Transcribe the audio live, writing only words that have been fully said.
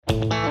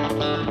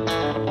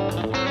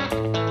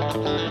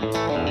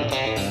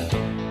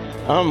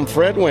I'm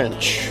Fred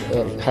Winch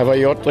of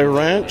Havayotli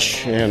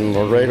Ranch in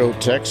Laredo,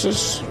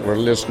 Texas. We're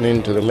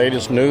listening to the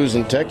latest news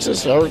in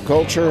Texas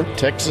agriculture,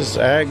 Texas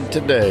Ag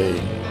Today.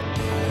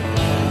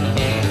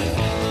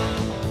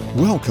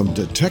 Welcome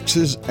to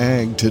Texas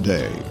Ag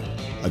Today,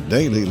 a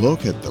daily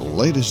look at the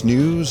latest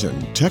news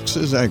in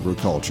Texas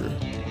agriculture.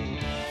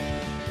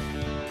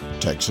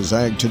 Texas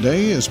Ag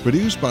Today is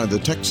produced by the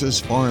Texas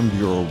Farm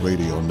Bureau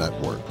Radio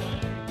Network,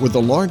 with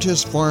the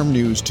largest farm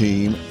news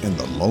team in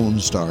the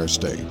Lone Star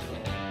State.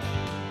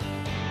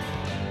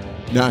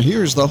 Now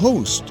here's the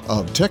host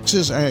of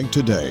Texas Ag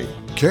Today,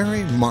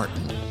 Kerry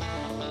Martin.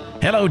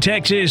 Hello,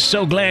 Texas.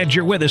 So glad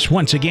you're with us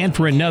once again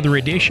for another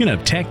edition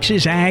of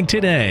Texas Ag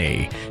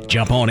Today.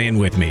 Jump on in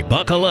with me.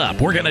 Buckle up.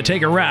 We're going to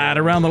take a ride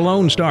around the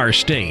Lone Star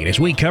State as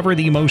we cover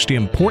the most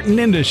important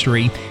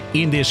industry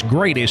in this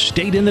greatest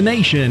state in the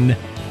nation,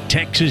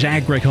 Texas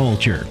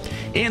agriculture.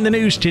 In the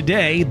news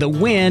today, the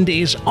wind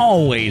is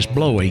always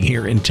blowing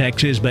here in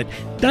Texas, but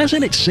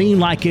doesn't it seem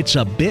like it's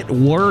a bit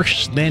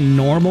worse than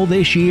normal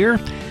this year?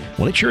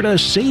 Well, it sure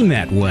does seem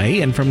that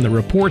way, and from the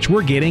reports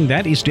we're getting,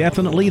 that is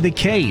definitely the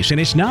case. And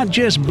it's not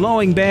just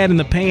blowing bad in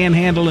the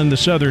Panhandle and the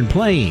Southern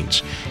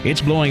Plains.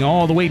 It's blowing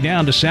all the way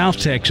down to South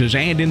Texas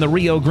and in the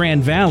Rio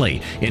Grande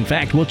Valley. In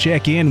fact, we'll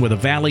check in with a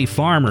valley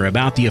farmer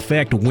about the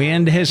effect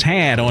wind has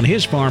had on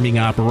his farming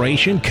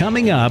operation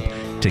coming up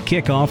to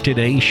kick off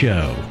today's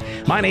show.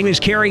 My name is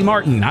Kerry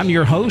Martin. I'm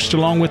your host,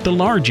 along with the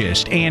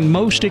largest and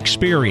most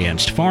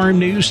experienced farm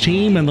news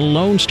team in the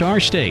Lone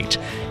Star State.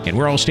 And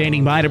we're all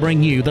standing by to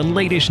bring you the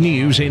latest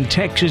news in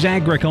Texas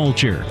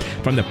agriculture,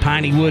 from the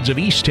piney woods of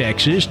East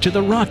Texas to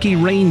the rocky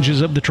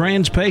ranges of the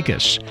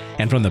Trans-Pecos,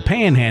 and from the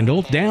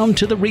Panhandle down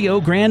to the Rio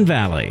Grande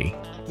Valley.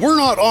 We're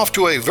not off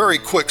to a very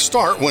quick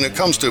start when it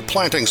comes to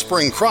planting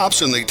spring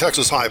crops in the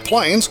Texas High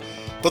Plains,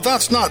 but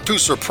that's not too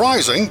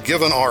surprising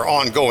given our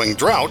ongoing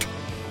drought.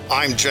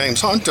 I'm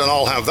James Hunt, and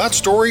I'll have that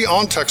story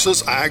on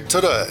Texas Ag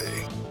Today.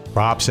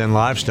 Crops and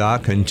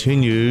livestock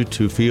continue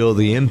to feel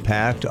the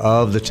impact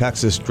of the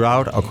Texas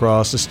drought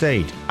across the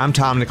state. I'm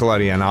Tom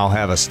Nicoletti, and I'll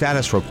have a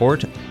status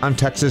report on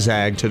Texas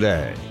Ag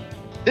Today.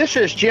 This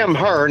is Jim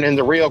Hearn in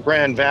the Rio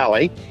Grande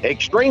Valley.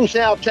 Extreme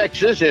South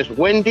Texas is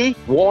windy,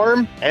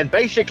 warm, and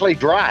basically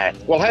dry.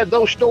 We'll have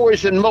those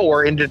stories and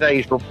more in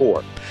today's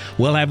report.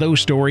 We'll have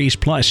those stories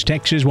plus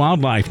Texas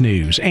wildlife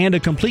news and a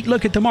complete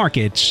look at the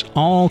markets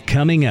all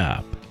coming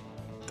up.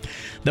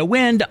 The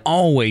wind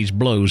always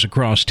blows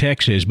across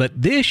Texas, but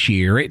this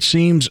year it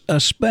seems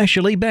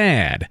especially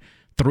bad.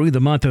 Through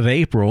the month of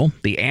April,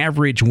 the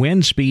average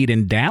wind speed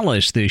in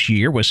Dallas this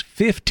year was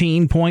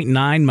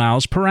 15.9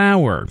 miles per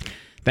hour.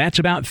 That's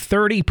about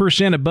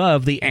 30%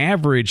 above the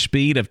average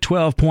speed of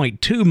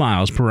 12.2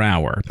 miles per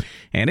hour.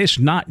 And it's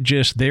not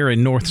just there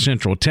in north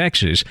central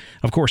Texas.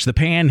 Of course, the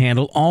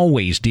Panhandle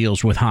always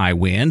deals with high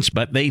winds,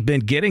 but they've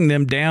been getting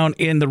them down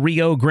in the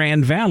Rio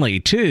Grande Valley,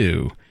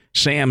 too.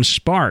 Sam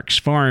Sparks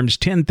farms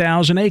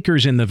 10,000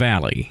 acres in the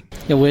valley.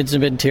 The winds have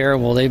been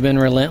terrible. They've been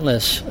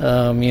relentless.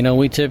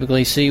 We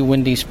typically see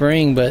windy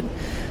spring, but,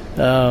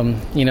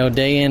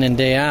 day in and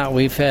day out,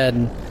 we've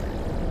had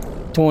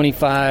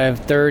 25,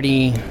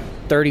 30,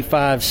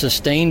 35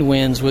 sustained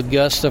winds with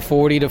gusts of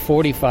 40 to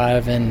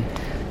 45. And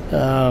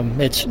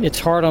it's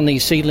hard on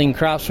these seedling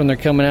crops when they're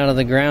coming out of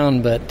the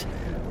ground, but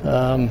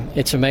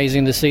it's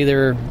amazing to see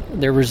their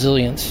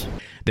resilience.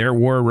 There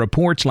were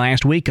reports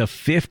last week of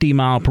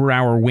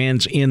 50-mile-per-hour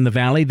winds in the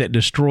valley that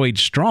destroyed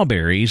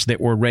strawberries that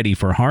were ready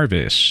for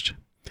harvest.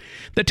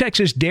 The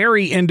Texas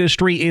dairy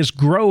industry is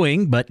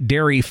growing, but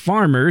dairy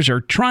farmers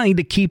are trying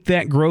to keep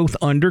that growth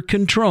under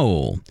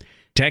control.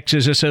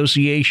 Texas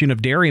Association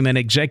of Dairymen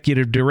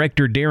Executive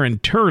Director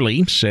Darren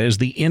Turley says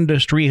the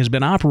industry has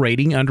been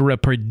operating under a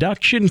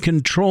production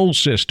control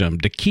system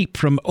to keep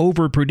from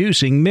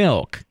overproducing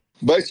milk.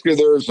 Basically,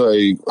 there's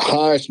a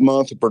highest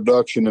month of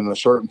production in a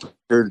certain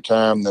period of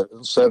time that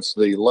sets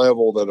the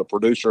level that a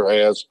producer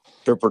has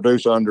to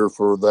produce under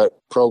for that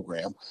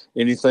program.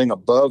 Anything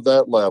above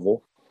that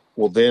level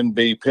will then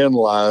be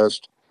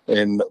penalized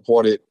in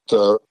what it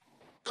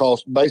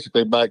costs,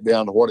 basically back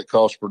down to what it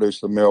costs to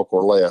produce the milk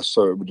or less.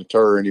 So it would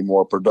deter any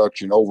more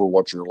production over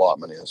what your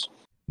allotment is.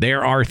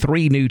 There are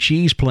 3 new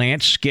cheese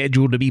plants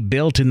scheduled to be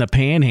built in the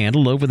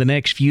Panhandle over the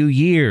next few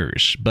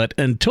years. But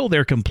until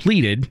they're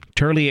completed,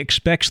 Turley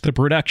expects the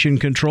production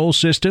control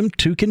system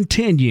to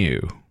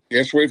continue.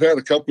 Yes, we've had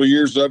a couple of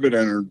years of it,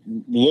 and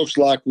it looks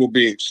like we'll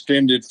be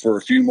extended for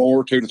a few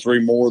more, 2 to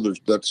 3 more.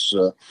 That's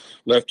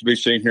left to be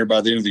seen here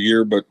by the end of the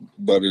year. But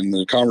in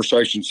the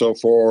conversation so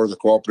far, the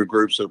cooperative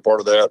groups that are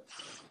part of that,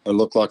 it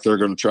look like they're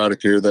going to try to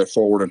carry that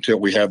forward until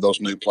we have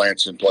those new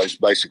plants in place,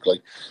 basically,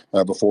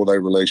 before they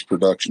release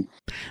production.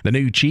 The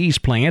new cheese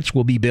plants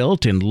will be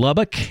built in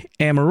Lubbock,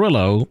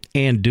 Amarillo,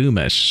 and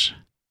Dumas.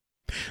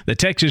 The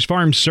Texas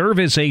Farm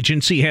Service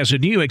Agency has a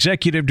new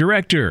executive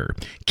director.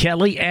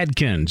 Kelly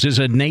Adkins is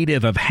a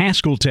native of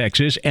Haskell,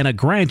 Texas, and a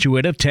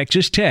graduate of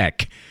Texas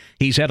Tech.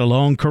 He's had a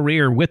long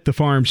career with the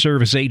Farm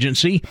Service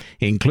Agency,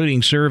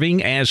 including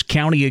serving as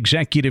County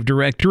Executive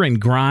Director in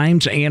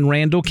Grimes and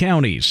Randall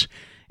counties.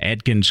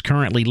 Adkins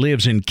currently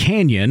lives in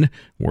Canyon,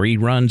 where he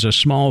runs a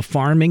small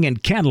farming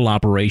and cattle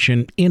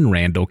operation in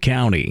Randall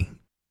County.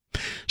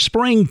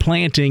 Spring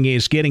planting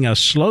is getting a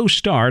slow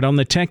start on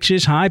the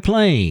Texas High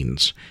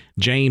Plains.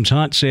 James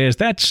Hunt says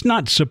that's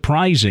not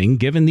surprising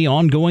given the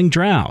ongoing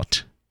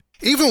drought.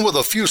 Even with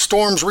a few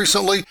storms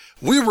recently,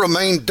 we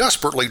remain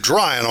desperately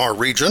dry in our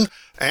region,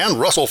 and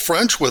Russell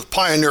French with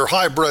Pioneer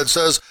Hybrid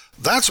says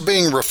that's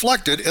being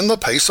reflected in the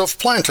pace of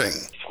planting.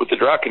 With the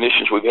drought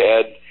conditions we've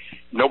had,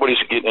 nobody's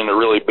getting in a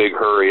really big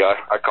hurry.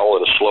 I call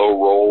it a slow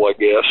roll, I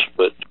guess,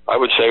 but I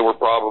would say we're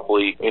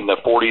probably in the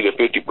 40 to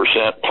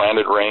 50%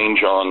 planted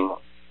range on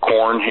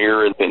corn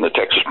here in the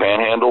Texas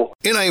Panhandle.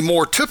 In a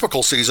more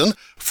typical season,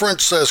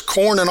 French says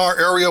corn in our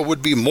area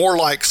would be more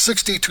like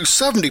 60 to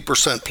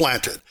 70%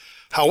 planted.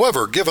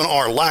 However, given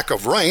our lack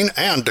of rain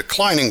and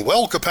declining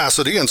well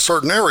capacity in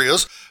certain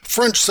areas,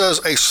 French says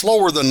a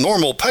slower than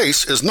normal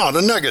pace is not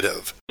a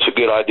negative. It's a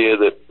good idea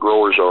that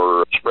growers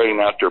are spreading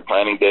out their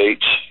planting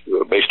dates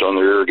based on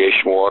their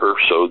irrigation water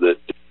so that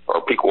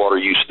our peak water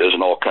use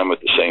doesn't all come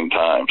at the same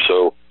time.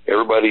 So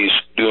everybody's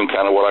doing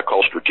kind of what I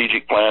call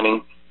strategic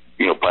planting,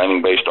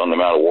 planting based on the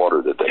amount of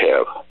water that they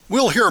have.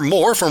 We'll hear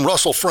more from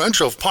Russell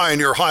French of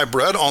Pioneer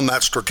Hybrid on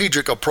that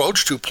strategic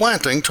approach to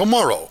planting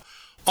tomorrow.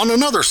 On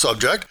another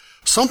subject,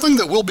 something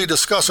that we'll be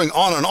discussing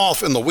on and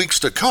off in the weeks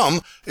to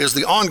come is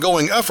the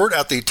ongoing effort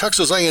at the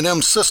Texas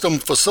A&M system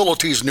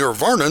facilities near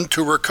Vernon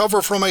to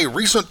recover from a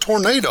recent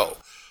tornado.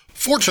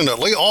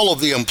 Fortunately, all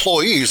of the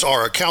employees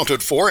are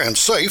accounted for and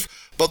safe,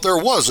 but there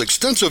was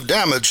extensive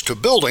damage to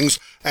buildings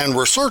and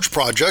research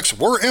projects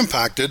were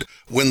impacted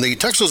when the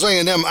Texas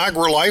A&M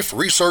AgriLife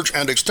Research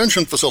and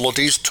Extension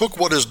facilities took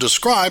what is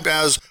described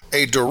as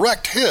a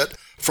direct hit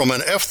from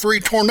an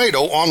F3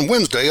 tornado on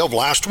Wednesday of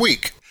last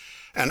week.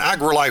 An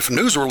AgriLife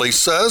news release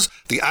says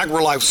the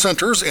AgriLife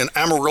centers in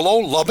Amarillo,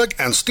 Lubbock,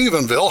 and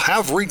Stephenville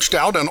have reached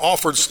out and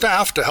offered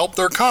staff to help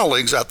their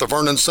colleagues at the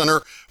Vernon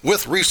Center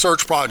with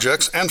research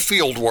projects and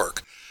field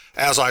work.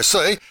 As I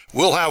say,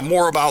 we'll have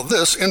more about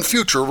this in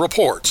future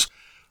reports.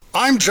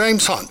 I'm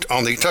James Hunt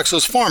on the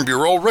Texas Farm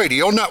Bureau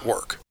Radio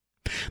Network.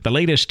 The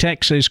latest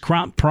Texas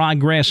crop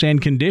progress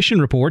and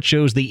condition report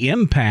shows the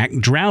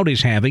impact drought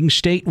is having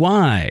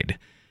statewide.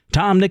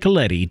 Tom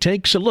Nicoletti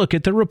takes a look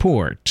at the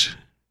report.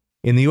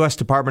 In the U.S.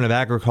 Department of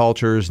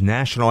Agriculture's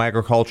National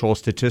Agricultural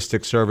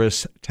Statistics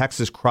Service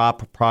Texas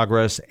Crop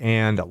Progress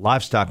and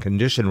Livestock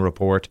Condition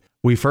Report,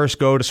 we first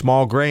go to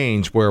small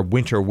grains, where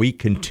winter wheat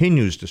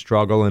continues to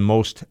struggle in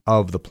most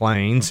of the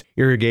plains.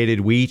 Irrigated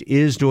wheat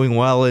is doing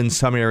well in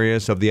some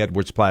areas of the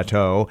Edwards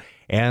Plateau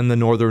and the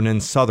northern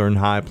and southern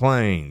high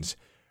plains.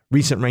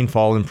 Recent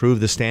rainfall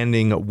improved the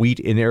standing wheat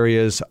in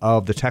areas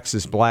of the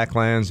Texas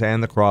Blacklands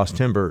and the Cross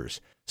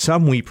Timbers.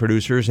 Some wheat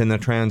producers in the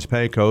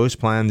Trans-Pecos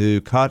plan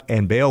to cut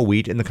and bale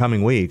wheat in the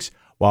coming weeks,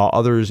 while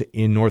others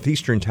in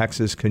northeastern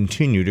Texas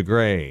continue to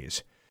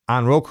graze.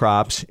 On row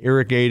crops,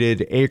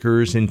 irrigated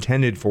acres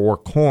intended for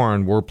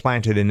corn were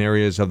planted in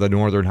areas of the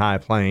northern high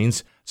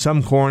plains.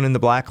 Some corn in the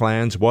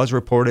Blacklands was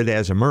reported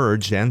as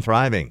emerged and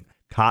thriving.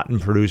 Cotton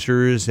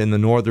producers in the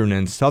northern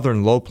and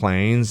southern low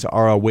plains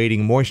are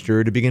awaiting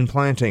moisture to begin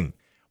planting,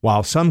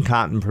 while some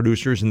cotton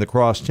producers in the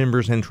Cross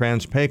Timbers and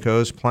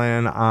Trans-Pecos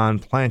plan on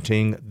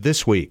planting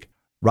this week.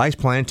 Rice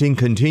planting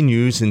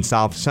continues in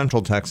south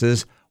central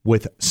Texas,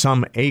 with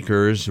some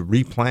acres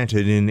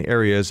replanted in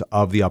areas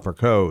of the upper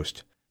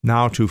coast.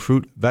 Now to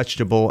fruit,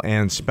 vegetable,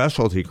 and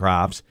specialty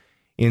crops.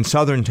 In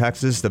southern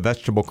Texas, the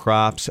vegetable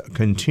crops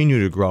continue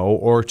to grow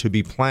or to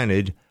be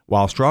planted,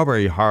 while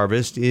strawberry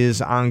harvest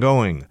is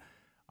ongoing.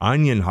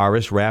 Onion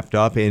harvest wrapped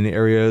up in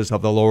areas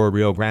of the lower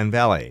Rio Grande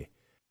Valley.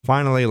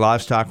 Finally,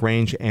 livestock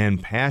range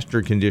and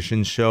pasture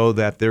conditions show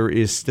that there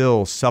is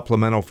still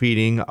supplemental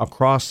feeding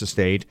across the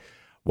state,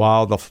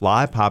 while the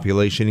fly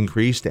population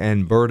increased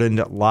and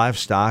burdened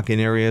livestock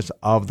in areas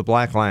of the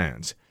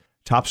Blacklands.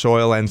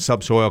 Topsoil and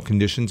subsoil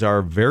conditions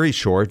are very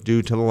short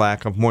due to the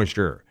lack of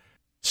moisture.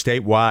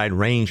 Statewide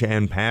range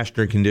and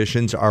pasture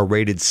conditions are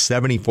rated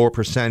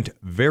 74%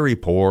 very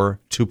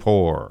poor to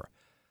poor.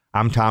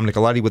 I'm Tom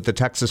Nicoletti with the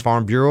Texas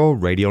Farm Bureau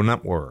Radio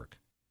Network.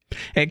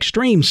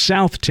 Extreme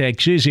South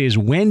Texas is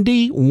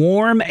windy,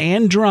 warm,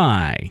 and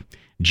dry.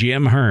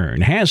 Jim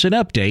Hearn has an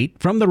update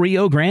from the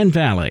Rio Grande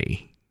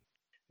Valley.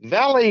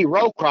 Valley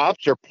row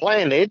crops are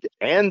planted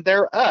and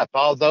they're up,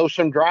 although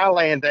some dry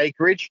land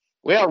acreage,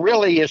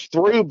 really is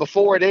through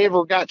before it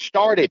ever got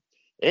started.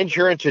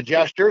 Insurance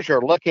adjusters are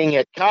looking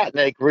at cotton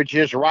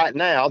acreages right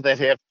now that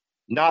have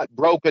not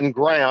broken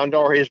ground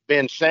or has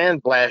been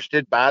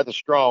sandblasted by the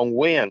strong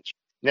winds.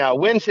 Now,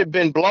 winds have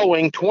been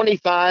blowing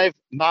 25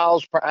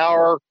 miles per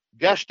hour,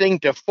 gusting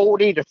to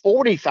 40 to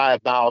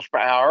 45 miles per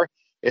hour,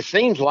 it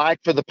seems like,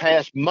 for the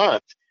past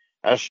month.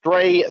 A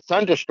stray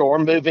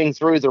thunderstorm moving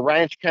through the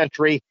ranch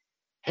country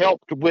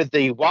helped with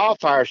the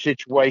wildfire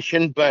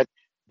situation, but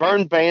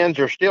burn bans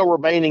are still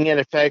remaining in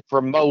effect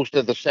for most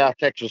of the South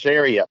Texas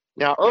area.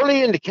 Now,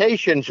 early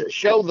indications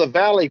show the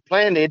valley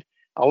planted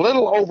a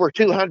little over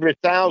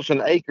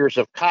 200,000 acres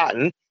of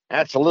cotton.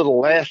 That's a little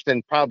less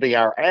than probably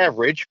our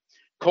average.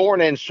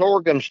 Corn and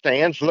sorghum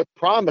stands look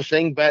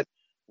promising, but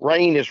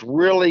rain is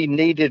really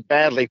needed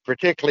badly,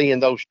 particularly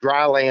in those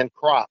dryland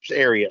crops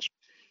areas.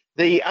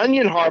 The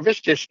onion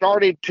harvest has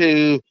started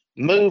to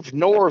move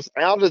north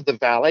out of the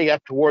valley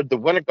up toward the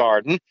Winter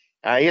Garden.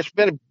 It's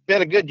been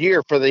a good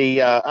year for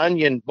the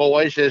onion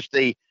boys, as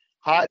the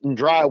hot and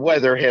dry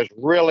weather has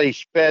really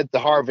sped the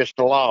harvest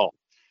along.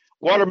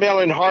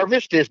 Watermelon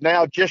harvest is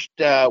now just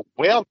a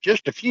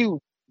few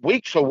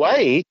weeks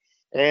away,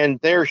 and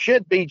there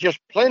should be just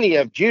plenty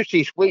of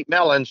juicy sweet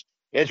melons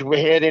as we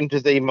head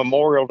into the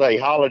Memorial Day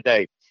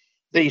holiday.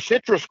 The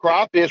citrus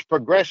crop is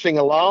progressing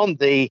along.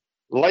 The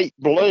late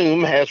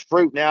bloom has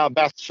fruit now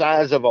about the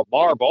size of a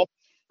marble.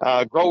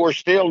 Growers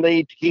still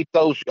need to keep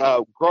those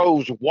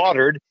groves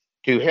watered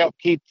to help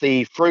keep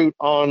the fruit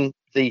on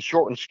the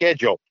shortened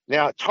schedule.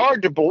 Now, it's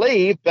hard to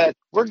believe, but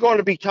we're going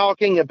to be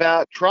talking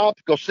about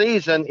tropical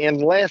season in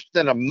less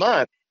than a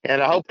month,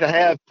 and I hope to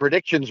have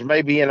predictions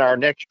maybe in our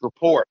next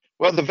report.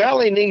 Well, the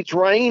valley needs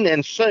rain,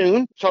 and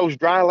soon. Those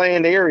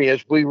dryland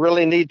areas, we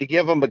really need to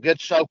give them a good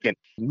soaking.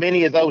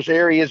 Many of those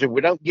areas, if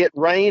we don't get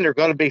rain, are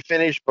going to be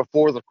finished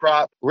before the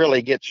crop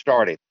really gets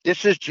started.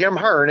 This is Jim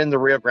Hearn in the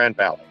Rio Grande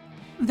Valley.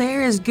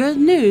 There is good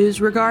news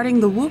regarding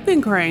the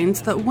whooping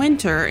cranes that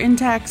winter in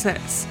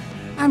Texas.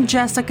 I'm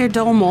Jessica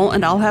Domel,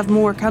 and I'll have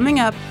more coming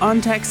up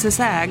on Texas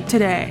Ag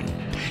Today.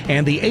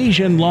 And the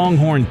Asian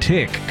longhorn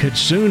tick could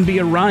soon be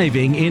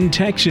arriving in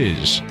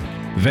Texas.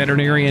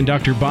 Veterinarian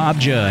Dr. Bob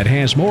Judd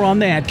has more on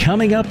that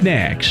coming up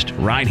next,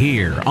 right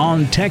here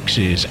on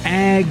Texas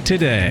Ag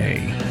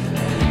Today.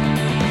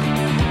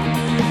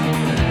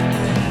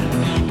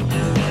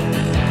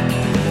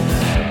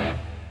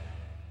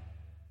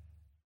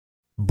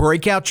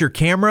 Break out your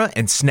camera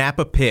and snap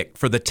a pic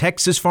for the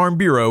Texas Farm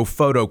Bureau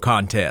photo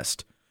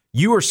contest.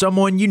 You or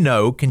someone you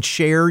know can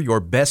share your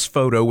best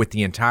photo with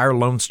the entire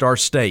Lone Star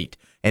State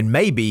and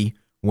maybe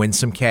win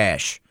some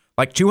cash,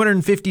 like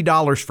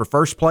 $250 for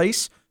first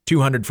place,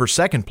 $200 for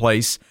second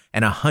place,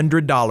 and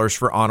 $100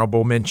 for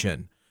honorable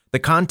mention. The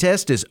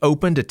contest is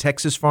open to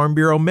Texas Farm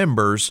Bureau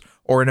members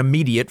or an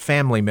immediate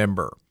family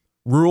member.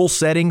 Rural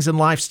settings and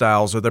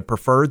lifestyles are the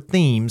preferred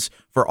themes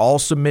for all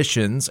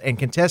submissions, and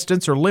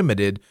contestants are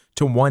limited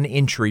to one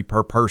entry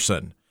per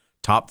person.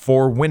 Top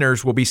 4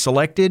 winners will be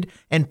selected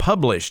and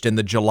published in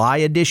the July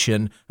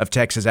edition of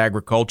Texas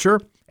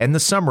Agriculture and the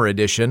summer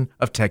edition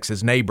of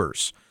Texas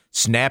Neighbors.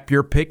 Snap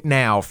your pic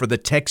now for the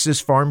Texas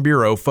Farm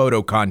Bureau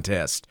photo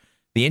contest.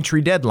 The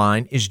entry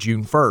deadline is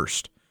June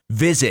 1st.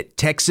 Visit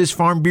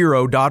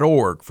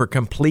TexasFarmBureau.org for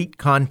complete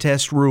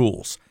contest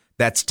rules.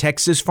 That's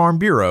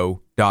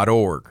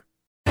TexasFarmBureau.org.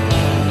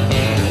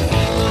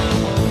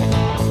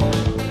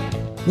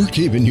 We're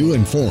keeping you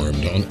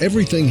informed on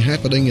everything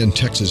happening in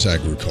Texas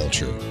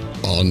agriculture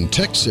on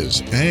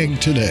Texas Ag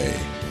Today.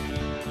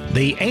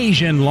 The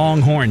Asian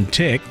longhorn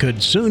tick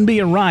could soon be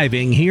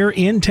arriving here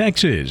in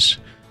Texas.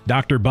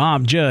 Dr.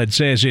 Bob Judd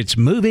says it's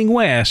moving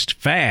west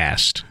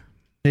fast.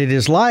 It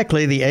is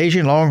likely the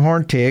Asian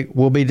longhorn tick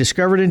will be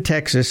discovered in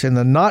Texas in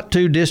the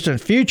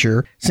not-too-distant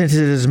future, since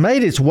it has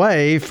made its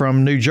way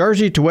from New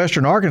Jersey to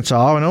western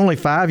Arkansas in only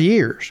 5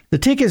 years. The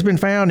tick has been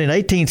found in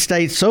 18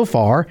 states so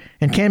far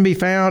and can be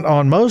found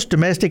on most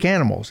domestic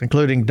animals,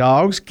 including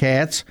dogs,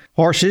 cats,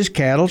 horses,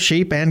 cattle,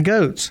 sheep, and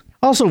goats.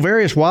 Also,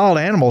 various wild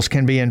animals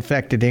can be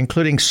infected,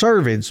 including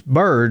cervids,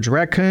 birds,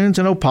 raccoons,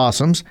 and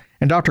opossums,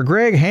 and Dr.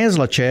 Greg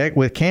Hanslachek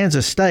with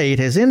Kansas State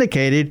has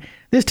indicated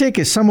this tick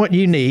is somewhat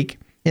unique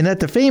in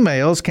that the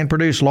females can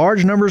produce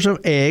large numbers of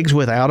eggs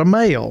without a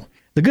male.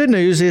 The good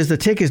news is the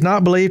tick is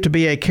not believed to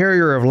be a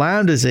carrier of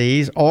Lyme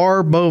disease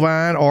or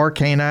bovine or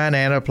canine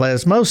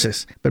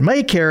anaplasmosis, but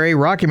may carry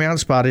Rocky Mountain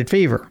spotted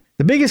fever.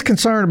 The biggest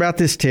concern about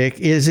this tick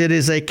is it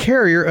is a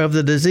carrier of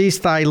the disease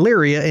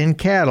Theileria in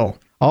cattle.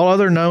 All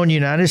other known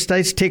United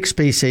States tick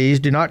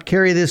species do not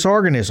carry this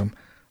organism,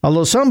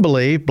 although some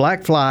believe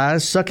black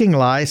flies, sucking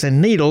lice,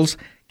 and needles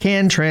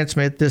can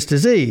transmit this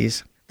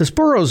disease. The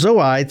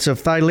sporozoites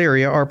of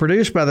Theileria are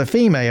produced by the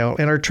female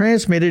and are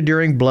transmitted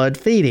during blood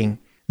feeding.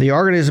 The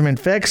organism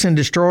infects and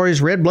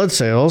destroys red blood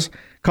cells,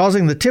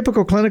 causing the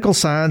typical clinical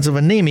signs of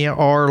anemia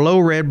or low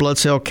red blood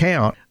cell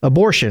count,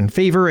 abortion,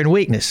 fever, and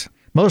weakness.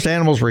 Most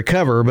animals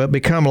recover but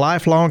become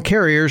lifelong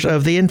carriers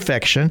of the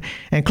infection,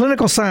 and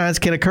clinical signs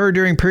can occur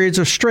during periods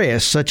of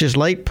stress, such as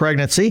late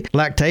pregnancy,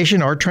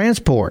 lactation, or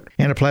transport.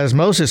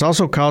 Anaplasmosis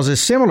also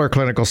causes similar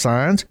clinical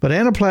signs, but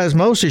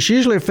anaplasmosis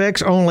usually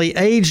affects only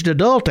aged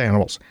adult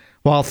animals,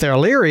 while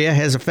Theileria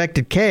has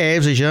affected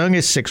calves as young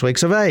as 6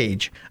 weeks of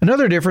age.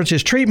 Another difference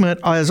is treatment,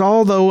 as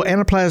although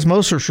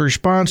anaplasmosis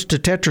responds to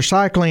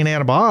tetracycline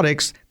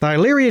antibiotics,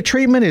 Theileria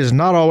treatment is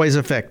not always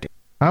effective.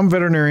 I'm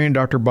veterinarian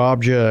Dr.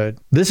 Bob Judd.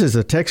 This is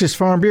the Texas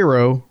Farm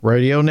Bureau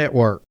Radio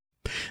Network.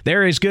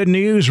 There is good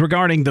news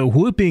regarding the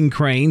whooping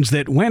cranes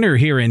that winter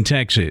here in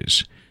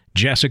Texas.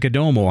 Jessica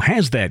Domel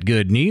has that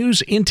good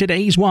news in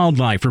today's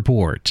Wildlife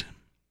Report.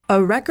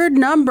 A record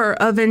number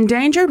of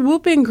endangered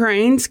whooping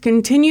cranes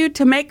continue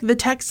to make the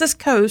Texas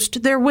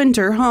coast their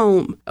winter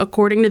home.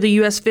 According to the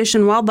U.S. Fish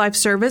and Wildlife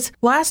Service,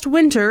 last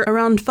winter,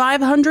 around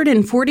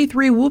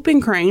 543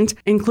 whooping cranes,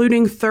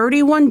 including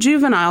 31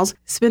 juveniles,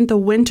 spent the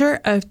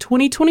winter of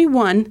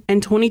 2021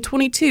 and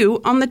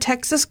 2022 on the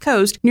Texas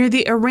coast near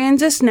the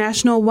Aransas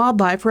National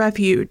Wildlife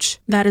Refuge.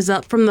 That is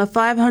up from the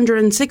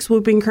 506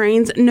 whooping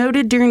cranes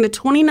noted during the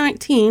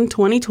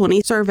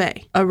 2019-2020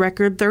 survey. A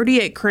record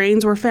 38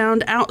 cranes were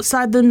found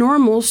outside the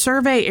normal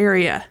survey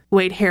area.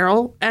 Wade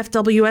Harrell,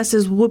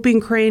 FWS's Whooping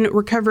Crane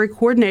Recovery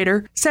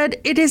Coordinator, said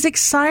it is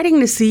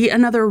exciting to see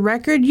another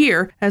record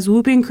year as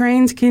whooping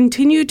cranes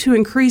continue to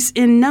increase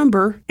in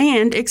number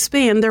and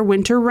expand their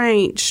winter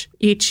range.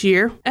 Each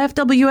year,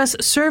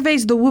 FWS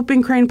surveys the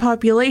whooping crane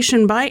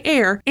population by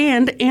air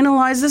and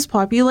analyzes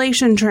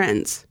population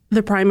trends.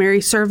 The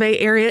primary survey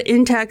area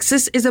in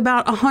Texas is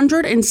about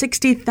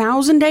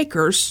 160,000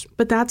 acres,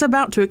 but that's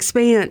about to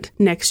expand.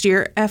 Next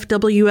year,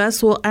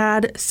 FWS will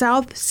add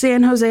South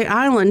San Jose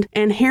Island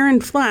and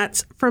Heron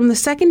Flats from the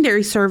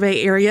secondary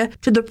survey area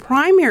to the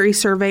primary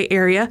survey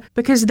area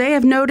because they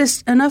have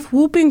noticed enough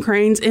whooping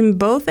cranes in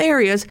both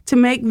areas to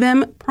make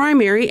them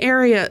primary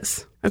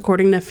areas.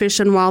 According to Fish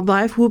and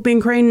Wildlife, whooping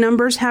crane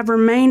numbers have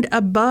remained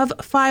above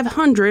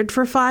 500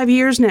 for 5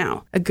 years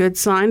now, a good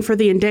sign for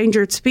the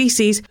endangered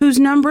species whose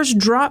numbers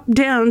dropped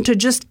down to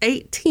just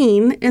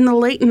 18 in the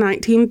late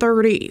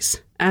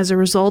 1930s. As a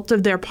result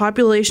of their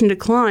population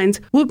declines,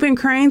 whooping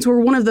cranes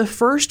were one of the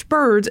first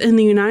birds in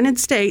the United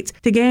States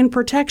to gain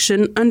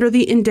protection under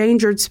the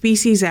Endangered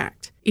Species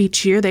Act.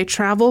 Each year, they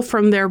travel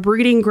from their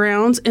breeding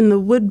grounds in the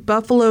Wood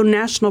Buffalo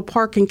National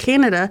Park in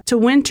Canada to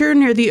winter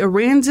near the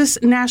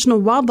Aransas National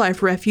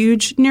Wildlife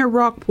Refuge near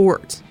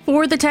Rockport.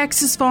 For the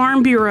Texas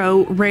Farm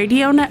Bureau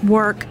Radio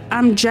Network,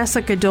 I'm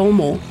Jessica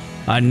Domel.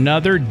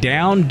 Another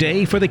down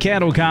day for the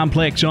cattle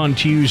complex on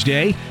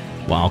Tuesday,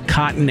 while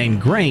cotton and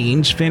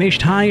grains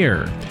finished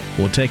higher.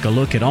 We'll take a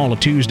look at all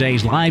of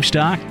Tuesday's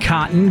livestock,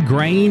 cotton,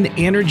 grain,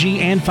 energy,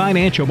 and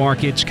financial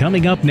markets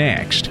coming up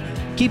next.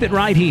 Keep it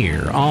right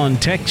here on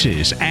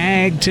Texas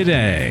Ag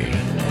Today.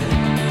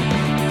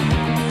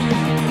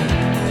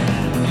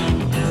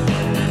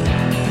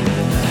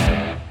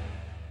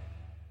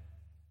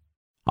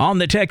 On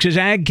the Texas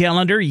Ag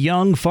Calendar,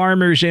 young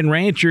farmers and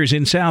ranchers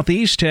in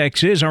Southeast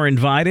Texas are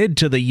invited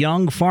to the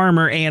Young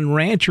Farmer and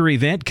Rancher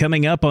event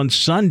coming up on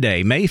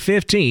Sunday, May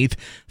 15th,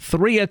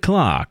 3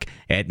 o'clock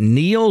at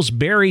Neil's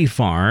Berry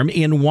Farm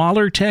in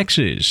Waller,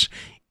 Texas.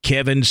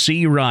 Kevin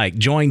Seawright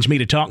joins me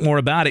to talk more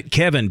about it.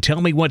 Kevin,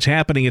 tell me what's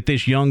happening at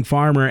this Young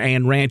Farmer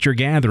and Rancher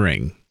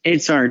gathering.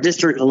 It's our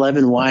District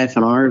 11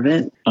 YF&R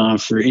event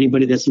for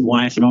anybody that's in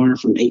YF&R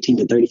from 18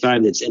 to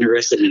 35 that's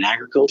interested in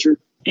agriculture.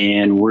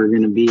 And we're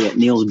going to be at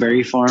Neil's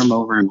Berry Farm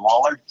over in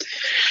Waller.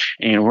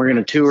 And we're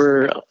going to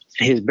tour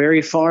his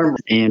berry farm,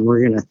 and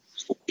we're going to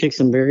pick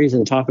some berries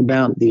and talk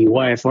about the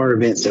YFR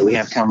events that we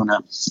have coming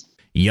up.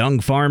 Young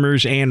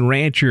farmers and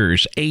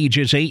ranchers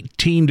ages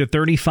 18 to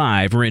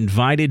 35 are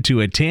invited to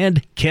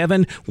attend.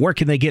 Kevin, where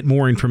can they get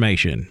more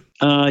information?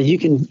 You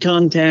can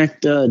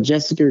contact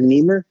Jessica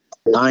Niemer,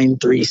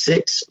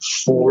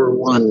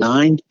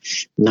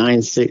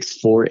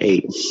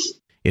 936-419-9648.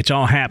 It's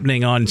all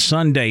happening on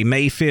Sunday,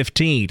 May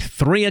 15th,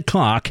 3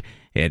 o'clock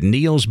at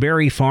Neil's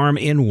Berry Farm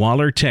in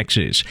Waller,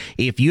 Texas.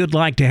 If you'd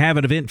like to have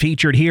an event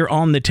featured here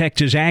on the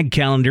Texas Ag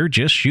Calendar,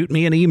 just shoot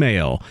me an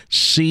email.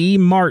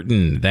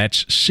 cmartin,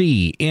 that's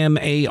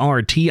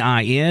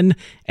CMARTIN,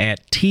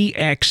 at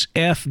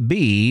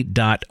txfb.org.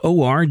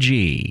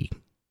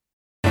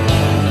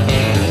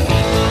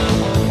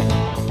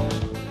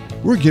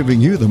 We're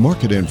giving you the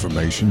market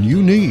information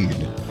you need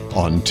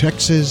on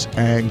Texas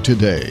Ag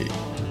Today.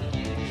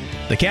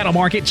 The cattle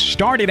market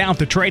started out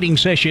the trading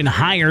session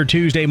higher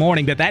Tuesday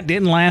morning, but that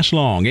didn't last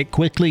long. It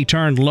quickly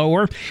turned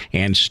lower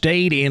and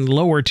stayed in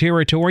lower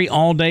territory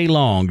all day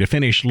long to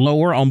finish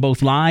lower on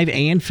both live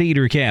and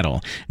feeder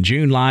cattle.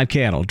 June live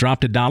cattle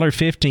dropped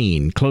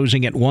 $1.15,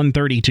 closing at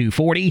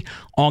 $132.40.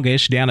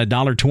 August down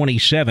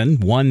 $1.27,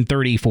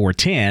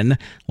 $134.10,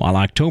 while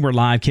October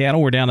live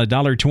cattle were down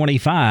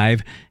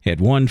 $1.25 at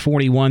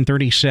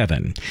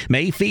 $141.37.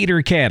 May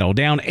feeder cattle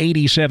down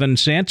 87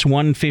 cents,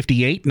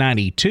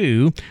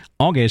 $158.92.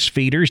 August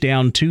feeders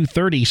down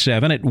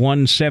 $2.37 at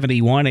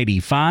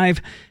 $171.85.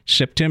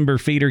 September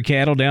feeder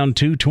cattle down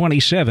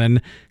 $2.27,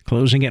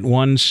 closing at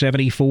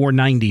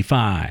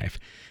 $174.95.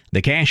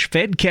 The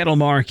cash-fed cattle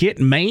market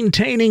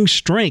maintaining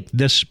strength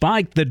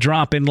despite the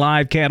drop in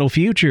live cattle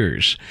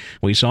futures.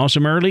 We saw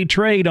some early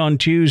trade on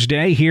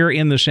Tuesday here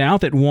in the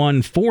South at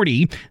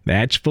 140.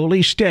 That's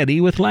fully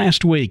steady with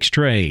last week's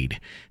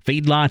trade.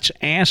 Feedlots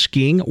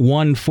asking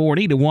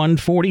 140 to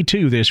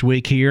 142 this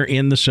week here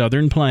in the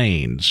Southern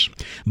Plains.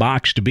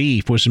 Boxed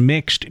beef was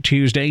mixed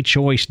Tuesday.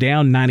 Choice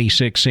down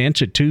 96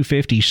 cents at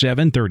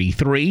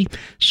 $257.33.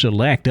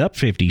 Select up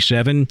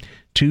 57,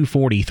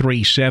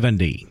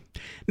 $243.70.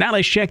 Now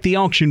let's check the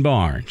auction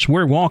barns.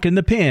 We're walking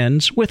the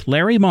pens with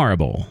Larry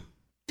Marble.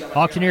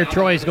 Auctioneer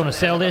Troy is going to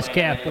sell this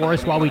calf for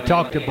us while we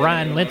talk to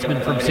Brian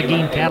Lintzman from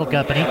Seguin Cattle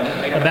Company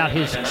about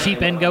his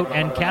sheep and goat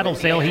and cattle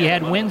sale he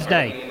had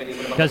Wednesday.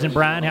 Cousin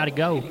Brian, how'd it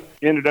go?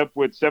 Ended up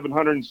with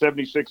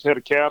 776 head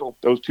of cattle.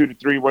 Those 2 to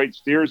 3 weight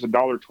steers,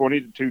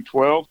 $1.20 to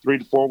 $2.12. 3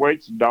 to 4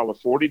 weights,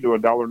 $1.40 to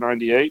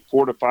 $1.98.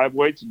 4 to 5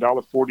 weights,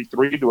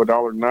 $1.43 to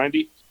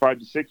 $1.90. 5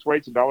 to 6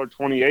 weights,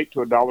 $1.28 to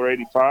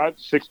 $1.85.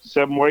 6 to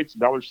 7 weights,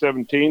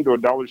 $1.17 to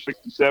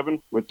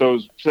 $1.67. With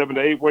those 7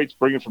 to 8 weights,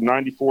 bringing from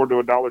 $94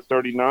 to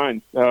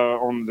 $1.39.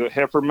 On the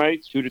heifer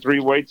mates, 2 to 3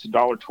 weights,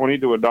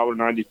 $1.20 to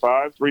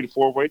 $1.95. 3 to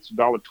 4 weights,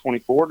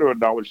 $1.24 to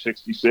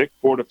 $1.66.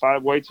 4 to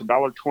 5 weights,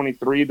 $1.23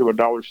 to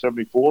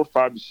 $1.74.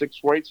 5 to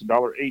 6 weights,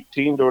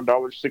 $1.18 to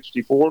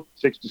 $1.64.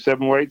 6 to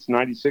 7 weights,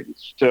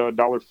 $96 to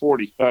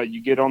 $1.40.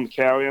 You get on the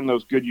cow end,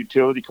 those good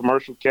utility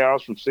commercial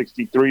cows from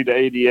 63 to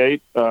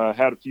 88.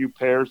 Had a few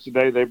pairs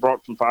today. They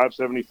brought from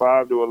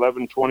 $5.75 to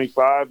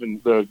 $11.25, and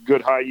the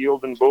good high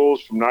yielding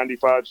bulls from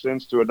 95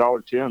 cents to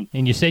 $1.10.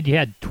 And you said you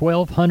had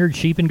 1,200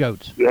 sheep and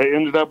goats. They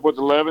ended up with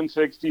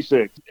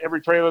 1,166.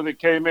 Every trailer that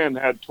came in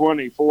had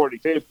 20, 40,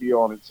 50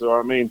 on it. So,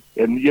 I mean,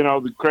 and you know,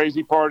 the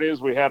crazy part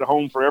is we had a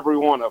home for every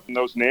one of them.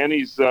 Those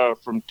nannies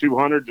from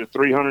 $200 to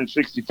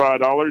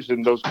 $365,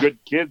 and those good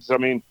kids, I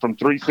mean, from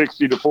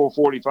 $360 to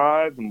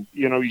 $445. And,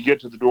 you know, you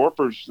get to the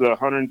dwarfers, the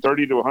 $130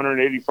 to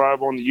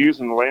 $185 on the ewes,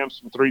 and the lambs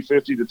from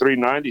 $350 to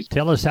 $390.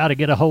 Tell us how to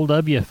get a hold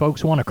of you if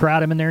folks want to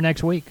crowd them in there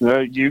next week.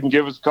 You can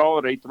give us a call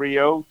at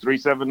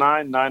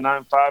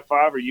 830-379-9955,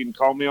 or you can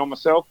call me on my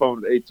cell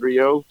phone at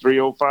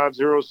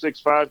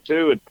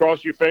 830-305-0652, and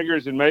cross your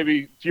fingers and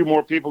maybe a few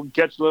more people can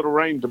catch a little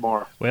rain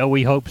tomorrow. Well,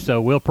 we hope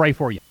so. We'll pray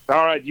for you.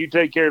 All right, you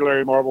take care,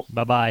 Larry Marble.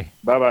 Bye-bye.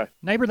 Bye-bye.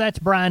 Neighbor, that's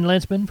Brian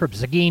Lintzman from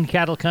Seguin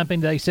Cattle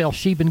Company. They sell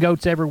sheep and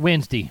goats every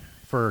Wednesday.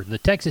 For the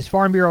Texas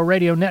Farm Bureau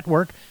Radio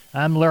Network,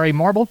 I'm Larry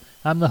Marble.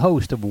 I'm the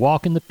host of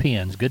Walking the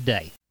Pens. Good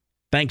day.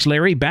 Thanks,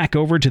 Larry. Back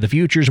over to the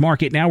futures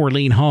market now, where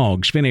lean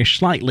hogs finished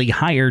slightly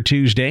higher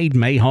Tuesday.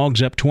 May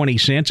hogs up 20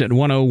 cents at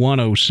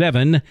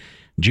 101.07.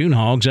 June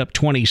hogs up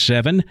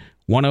 27,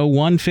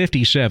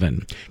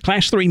 101.57.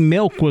 Class 3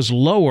 milk was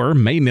lower.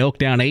 May milk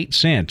down 8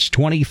 cents,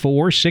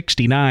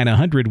 24.69 a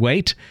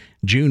hundredweight.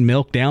 June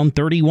milk down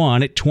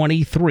 31 at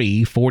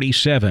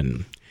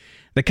 23.47.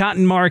 The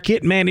cotton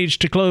market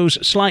managed to close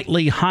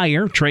slightly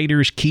higher.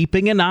 Traders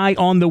keeping an eye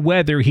on the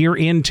weather here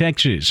in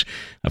Texas.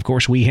 Of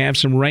course, we have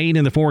some rain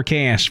in the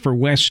forecast for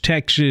West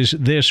Texas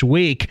this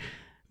week.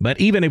 But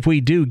even if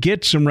we do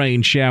get some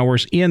rain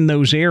showers in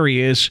those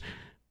areas,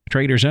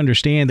 traders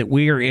understand that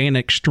we are in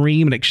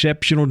extreme and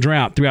exceptional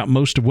drought throughout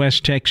most of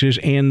West Texas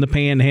and the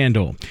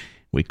Panhandle.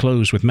 We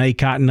close with May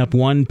cotton up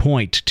 1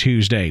 point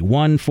Tuesday,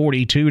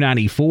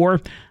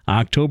 142.94.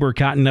 October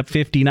cotton up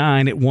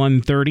 59 at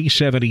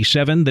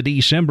 130.77. The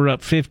December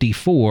up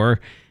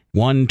 54,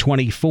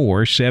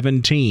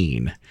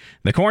 124.17.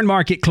 The corn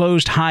market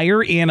closed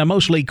higher in a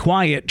mostly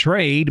quiet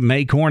trade.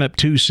 May corn up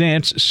 2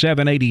 cents,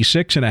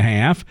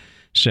 7.86.5.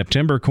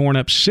 September corn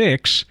up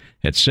 6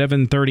 at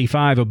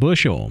 7.35 a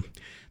bushel.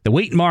 The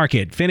wheat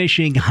market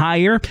finishing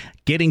higher,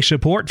 getting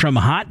support from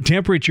hot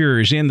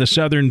temperatures in the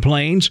southern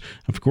plains.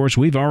 Of course,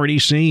 we've already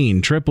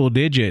seen triple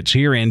digits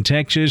here in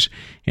Texas,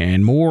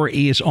 and more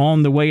is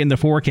on the way in the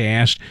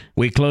forecast.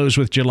 We close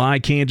with July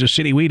Kansas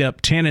City wheat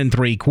up 10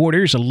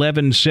 3/4,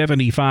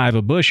 11.75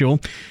 a bushel.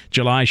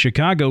 July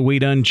Chicago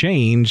wheat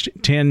unchanged,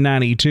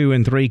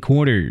 10.92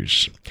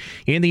 3/4.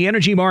 In the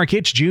energy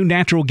markets, June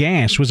natural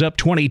gas was up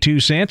 22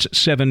 cents,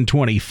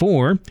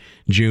 7.24.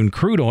 June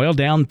crude oil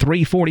down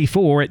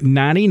 3.44 at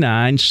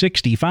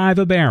 99.65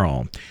 a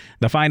barrel.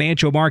 The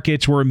financial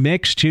markets were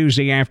mixed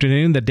Tuesday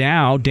afternoon. The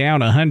Dow down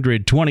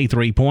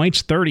 123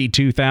 points,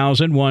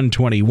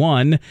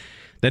 32,121.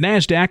 The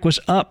Nasdaq was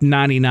up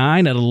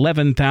 99 at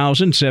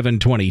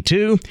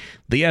 11,722.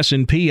 The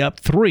S&P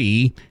up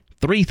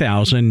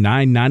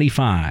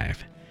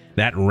 3,995.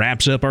 That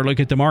wraps up our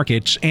look at the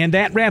markets, and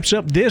that wraps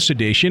up this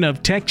edition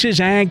of Texas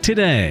Ag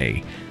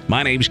Today.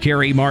 My name's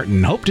Kerry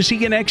Martin. Hope to see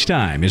you next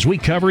time as we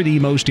cover the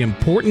most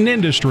important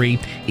industry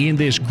in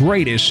this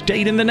greatest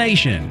state in the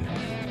nation,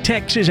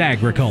 Texas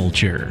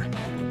agriculture.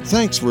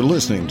 Thanks for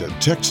listening to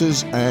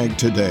Texas Ag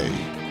Today.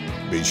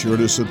 Be sure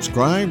to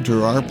subscribe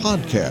to our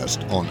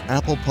podcast on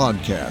Apple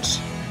Podcasts,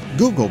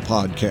 Google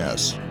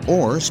Podcasts,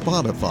 or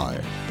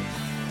Spotify.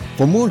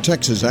 For more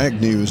Texas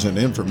Ag news and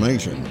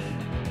information,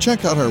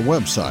 check out our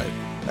website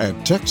at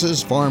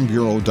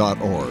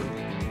texasfarmbureau.org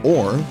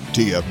or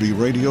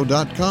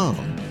tfbradio.com.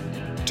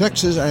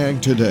 Texas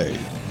Ag Today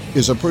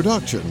is a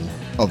production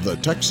of the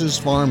Texas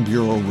Farm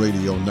Bureau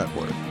Radio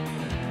Network.